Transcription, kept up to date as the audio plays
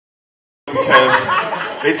because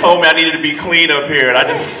they told me I needed to be clean up here, and I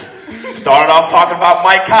just started off talking about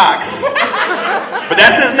Mike Cox. But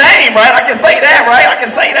that's his name, right? I can say that, right? I can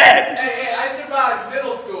say that. Hey, I survived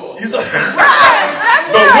middle school.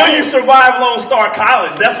 But will you survive Lone Star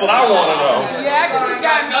College? That's what I want to know. Yeah, because he's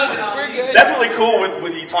got music. We're good. That's really cool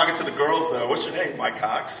when you talking to the girls, though. What's your name? Mike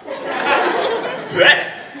Cox.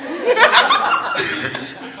 Bet.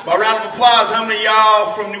 By round of applause, how many of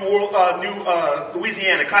y'all from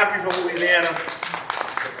Louisiana? Clap if you're from Louisiana.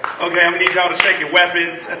 Okay, I'm going to need y'all to check your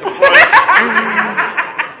weapons at the front.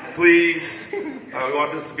 Please. We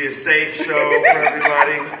want this to be a safe show for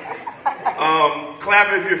everybody.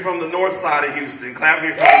 Clap if you're from the north side of Houston. Clap if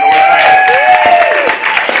you're from the north side.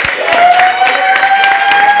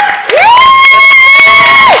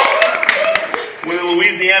 When the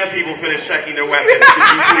Louisiana people finish checking their weapons,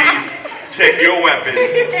 could you please check your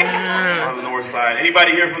weapons on the north side?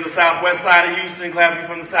 Anybody here from the southwest side of Houston? Clap if you're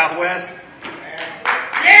from the southwest.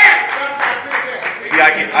 Yeah! See,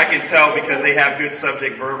 I can tell because they have good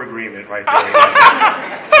subject-verb agreement right there.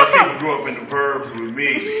 Those people grew up in the burbs with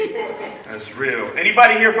me. That's real.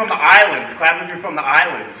 Anybody here from the islands? Clap if you're from the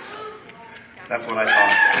islands. That's what I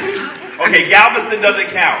thought. Okay, Galveston doesn't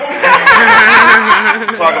count.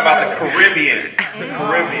 Talk about the Caribbean.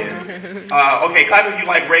 Okay, clap if you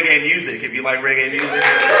like reggae music. If you like reggae music.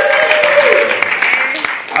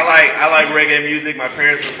 I like reggae music. My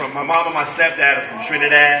parents are my mom and my stepdad are from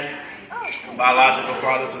Trinidad. Biological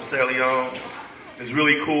father's from Sierra Leone. It's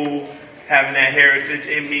really cool having that heritage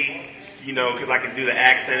in me, you know, because I can do the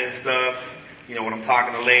accent and stuff. You know, when I'm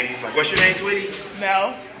talking to ladies, like, what's your name, sweetie?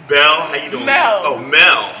 Mel. Belle, how you doing? Mel. Oh,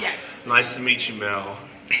 Mel. Yes. Nice to meet you, Mel.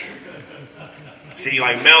 See,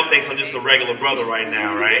 like, Mel thinks I'm just a regular brother right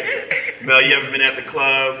now, right? Mel, you ever been at the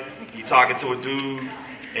club, you talking to a dude,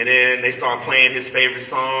 and then they start playing his favorite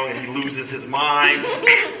song, and he loses his mind?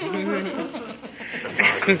 That's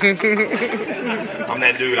not good. I'm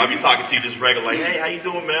that dude. I'll be talking to you just regular, like, hey, how you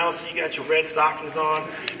doing, Mel? So you got your red stockings on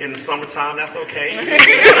in the summertime, that's okay. You know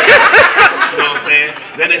what I'm saying?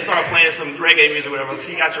 Then they start playing some reggae music or whatever.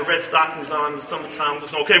 So you got your red stockings on in the summertime,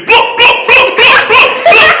 that's okay.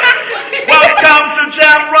 Welcome to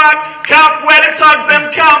Jam Rock, Camp where the tugs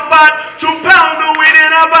them camp back. 2 pound of weed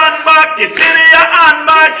in a band back. Get in your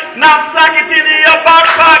handbag, knapsack it in your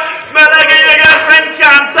backpack. Smell like your girlfriend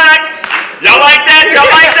contact. Y'all like that? Y'all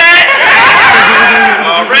like that?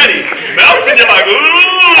 Already. Mel's sitting there like, ooh.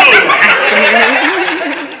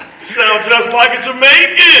 Sound just like a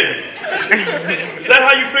Jamaican. Is that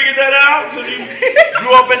how you figured that out? Because you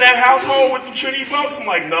grew up in that household with the Trinity folks? I'm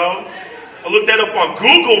like, no. I looked that up on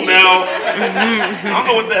Google, Mel. I don't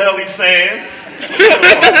know what the hell he's saying.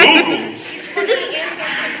 On Google.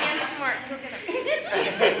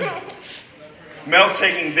 Mel's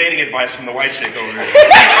taking dating advice from the white chick over there.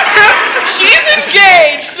 She's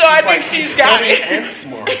engaged, so I think she's got it. And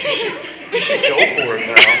smart. You should go for it,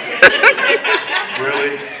 Mel.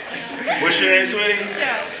 Really? What's your name, sweetie?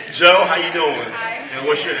 Joe, how you doing? Hi. And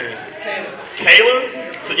what's your name?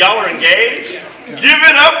 Caleb. So y'all are engaged? Give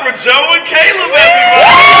it up for Joe and Caleb, everybody!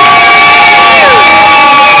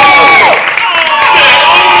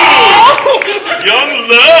 Young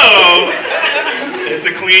love! It's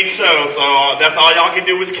a clean show, so that's all y'all can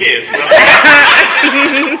do is kiss. Nothing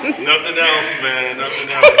else, man. Nothing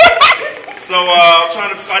else. So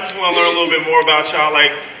I just want to learn a little bit more about y'all.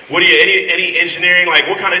 Like, what do you, any engineering, like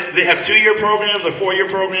what kind of, they have 2-year programs or 4-year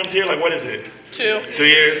programs here? Like, what is it? 2. 2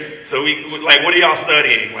 years? So like, what are y'all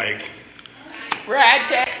studying? Like? Rad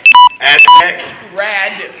tech. Ad tech?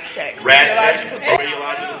 Rad tech. Rad tech?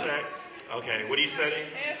 Radiological tech? Okay, what are you studying?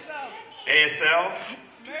 ASL. ASL?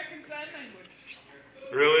 American Sign Language.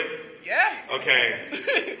 Really? Yeah.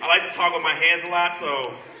 Okay. I like to talk with my hands a lot,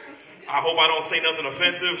 so I hope I don't say nothing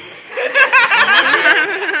offensive.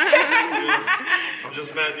 I'm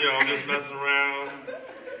just messing around.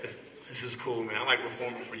 It's just cool, man. I like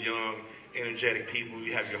performing for young, energetic people.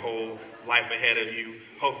 You have your whole life ahead of you.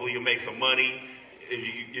 Hopefully you'll make some money. If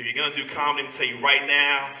you're gonna do comedy, I'm tell you right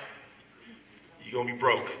now, you're gonna be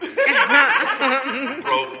broke.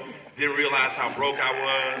 Broke. Didn't realize how broke I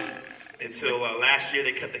was until last year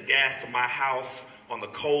they cut the gas to my house on the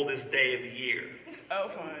coldest day of the year. Oh,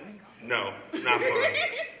 fun. No, not fun.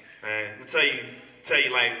 Man, I'll tell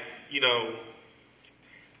you, like, you know,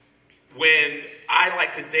 when I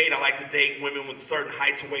like to date women with a certain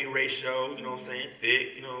height to weight ratio, you know what I'm saying?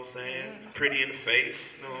 Thick, you know what I'm saying? Pretty in the face,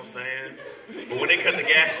 you know what I'm saying? But when they cut the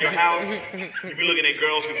gas to your house, you be looking at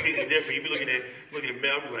girls completely different. You be looking at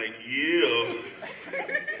Mel, be like, yeah.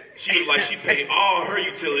 She look like she paid all her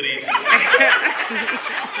utilities.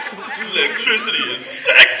 Electricity is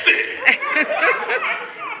sexy.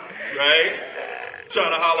 right?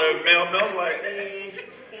 Trying to holler at Mel. Mel like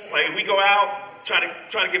if we go out, try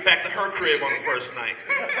to get back to her crib on the first night.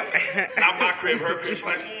 Not my crib, her crib. She's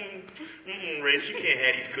like, Rich, you can't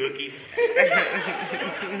have these cookies.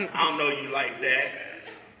 I don't know you like that.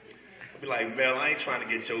 I'll be like, Mel, I ain't trying to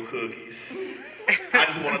get your cookies. I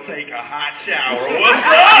just want to take a hot shower. What's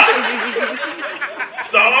up?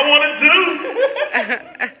 That's all I want to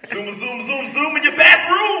do. Zoom in your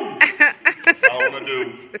bathroom. That's all I want to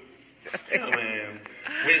do. Yeah, man.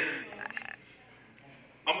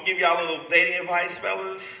 I'm going to give y'all a little dating advice,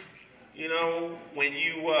 fellas. You know, when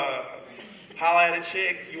you holler at a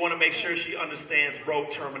chick, you want to make sure she understands broke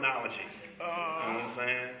terminology. You know what I'm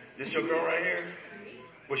saying? This your girl right here?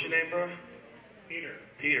 What's your name, bro?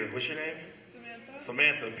 Peter. What's your name?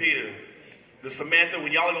 Samantha. Peter. Does Samantha,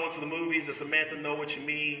 when y'all are going to the movies, does Samantha know what you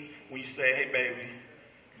mean when you say, hey, baby,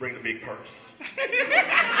 bring the big purse?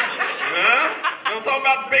 Huh? You don't talk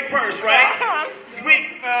about the big purse, right?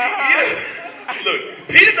 Sweet. Look,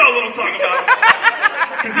 Peter knows what I'm talking about.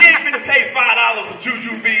 Because he ain't finna pay $5 for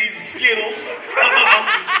jujubes and Skittles.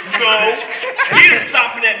 No. Peter's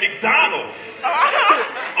stopping at McDonald's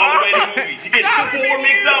on the way to the movies. You get 4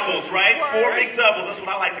 McDoubles, right? 4 McDoubles. That's what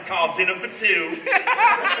I like to call dinner for two.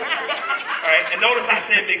 All right, and notice I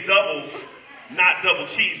said McDoubles, not double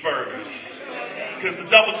cheeseburgers. Because the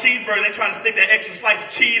double cheeseburger, they're trying to stick that extra slice of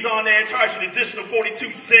cheese on there and charge you an additional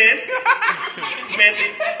 42 cents. Samantha,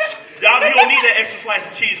 y'all, you don't need that extra slice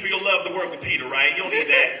of cheese for your love to work with Peter, right? You don't need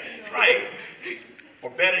that, right? Or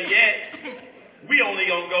better yet, we only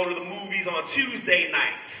gonna go to the movies on Tuesday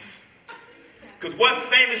nights. Because what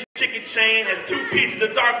famous chicken chain has 2 pieces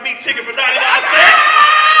of dark meat chicken for 99 cents?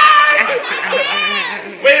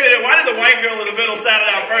 Wait a minute, why did the white girl in the middle sound it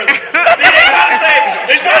out first? See,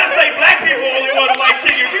 they try to say black people only want to like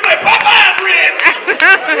chicken. She's like, Popeyes, Rich!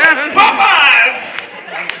 Popeyes!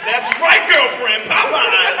 That's right, girlfriend,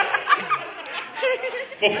 Popeyes!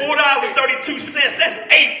 For $4.32, that's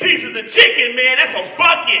 8 pieces of chicken, man. That's a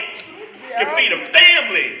bucket. Can feed a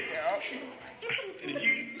family. And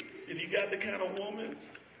if you got the kind of woman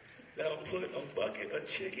that'll put a bucket of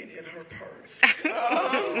chicken in her purse.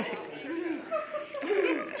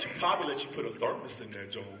 She'll probably let you put a thermos in there,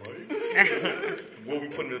 Joe, right? What we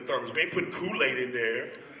put in the thermos? We ain't putting Kool-Aid in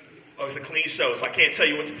there. Oh, it's a clean show, so I can't tell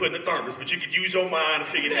you what to put in the thermos, but you can use your mind to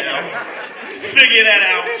figure that out. Figure that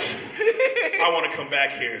out. I want to come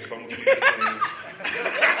back here, so I'm going to keep it clean.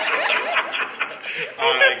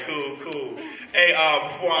 All right, cool. Hey,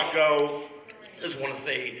 before I go, I just want to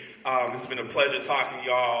say this has been a pleasure talking to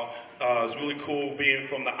y'all. It's really cool being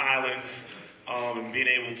from the islands and being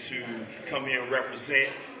able to come here and represent.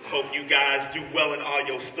 Hope you guys do well in all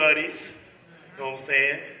your studies. You know what I'm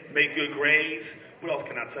saying? Make good grades. What else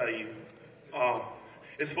can I tell you?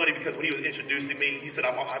 It's funny because when he was introducing me, he said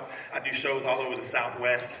I do shows all over the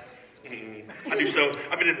Southwest. I do shows.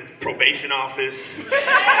 I've been in the probation office, the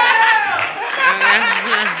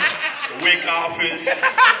WIC office.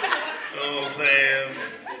 You know what I'm saying?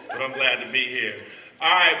 But I'm glad to be here.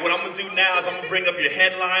 All right, what I'm going to do now is I'm going to bring up your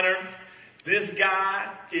headliner. This guy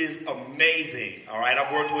is amazing, all right?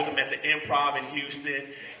 I've worked with him at the Improv in Houston.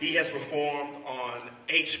 He has performed on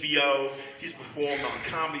HBO. He's performed on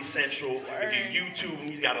Comedy Central. If you YouTube him,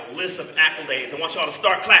 he's got a list of accolades. I want y'all to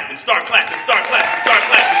start clapping, start clapping, start clapping, start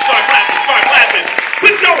clapping, start clapping, start clapping.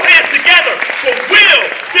 Put your hands together for Wil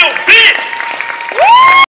Sylvince.